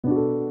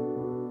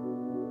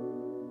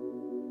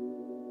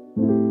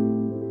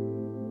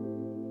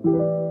Kameez,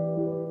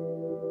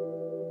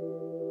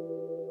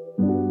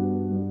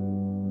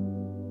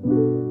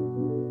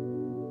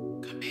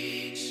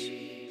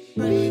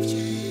 Brave Jei.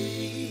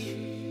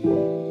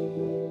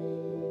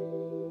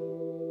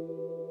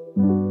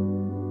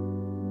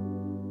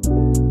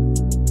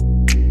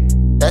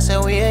 They say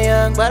we are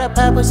young, but our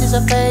purpose is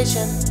a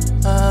passion.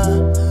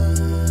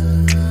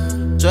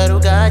 Swear to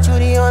God, you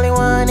the only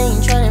one,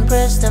 ain't tryna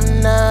impress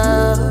them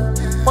now.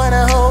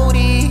 Wanna hold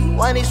it,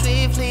 want it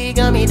swiftly,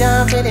 got me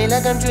down, feeling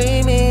like I'm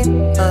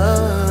dreaming.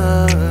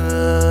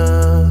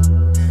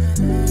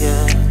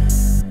 Yeah.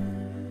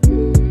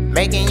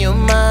 Making you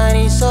mine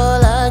is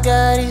all I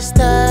got this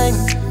time.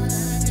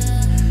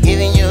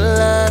 Giving you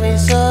love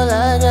is all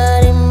I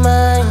got in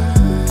mind.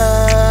 I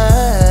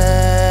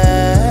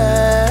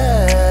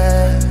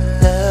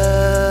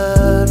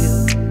love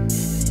you.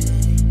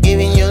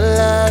 Giving you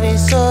love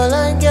is all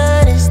I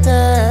got this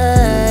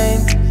time.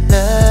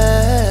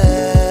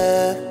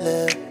 Love,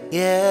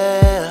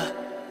 yeah.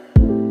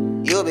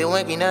 You've been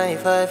working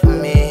 95 for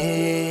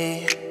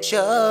me,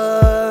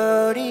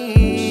 shorty,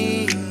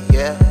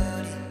 yeah.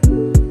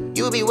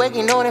 You be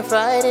working on a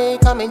Friday,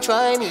 come and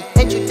try me.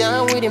 Ain't you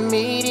down with a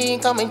meeting?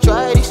 Come and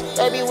try this.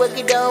 Baby, work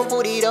it down,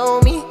 put it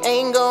on me.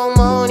 Ain't got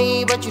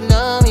money, but you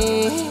know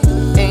me.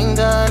 Ain't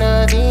got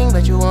nothing,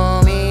 but you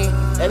want me.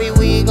 Baby,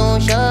 we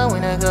gon' shine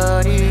when I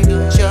got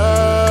it.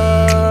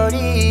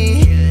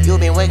 Shorty, you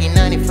been working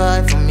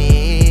 95 for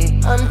me.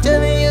 I'm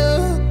telling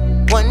you,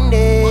 one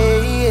day,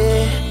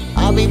 yeah,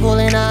 I'll be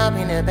pulling up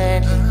in a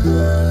Bentley.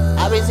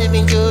 I'll be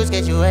sipping juice,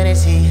 get you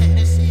energy.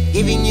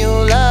 Giving you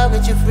love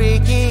with you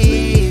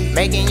freaky.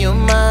 Making you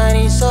mine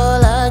is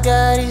all I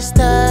got this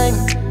time.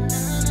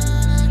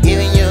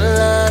 Giving you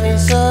love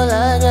is all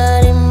I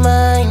got in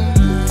mind.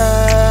 I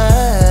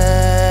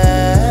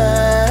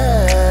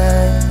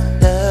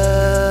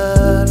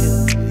love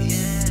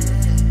you.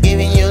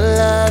 Giving you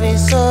love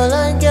is all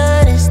I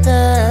got this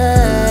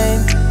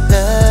time.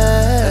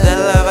 Love. The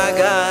love I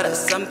got is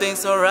something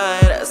so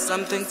right,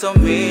 something so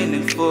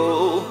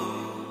meaningful.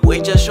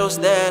 It just shows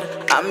that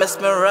I'm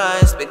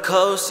mesmerized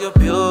because you're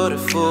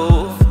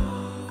beautiful.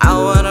 I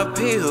wanna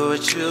be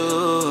with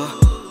you,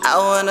 I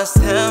wanna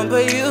stand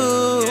by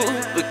you,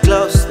 be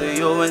close to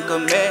you and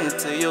commit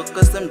to you,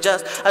 cause I'm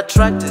just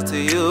attracted to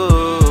you.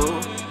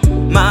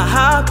 My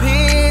heart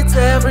beats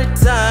every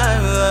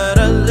time that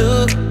I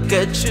look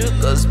at you,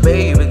 cause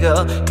baby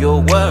girl,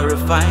 you're well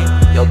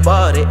refined. Your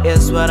body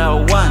is what I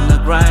wanna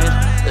grind.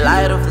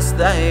 Light of the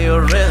star, you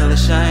really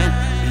shine.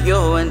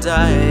 You and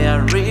I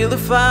are really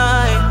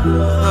fine.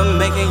 I'm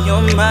making you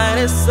mine,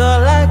 it's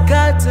all I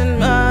got in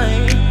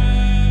mind.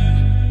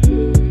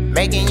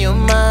 Making you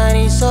mine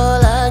is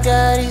all I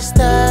got this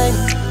time.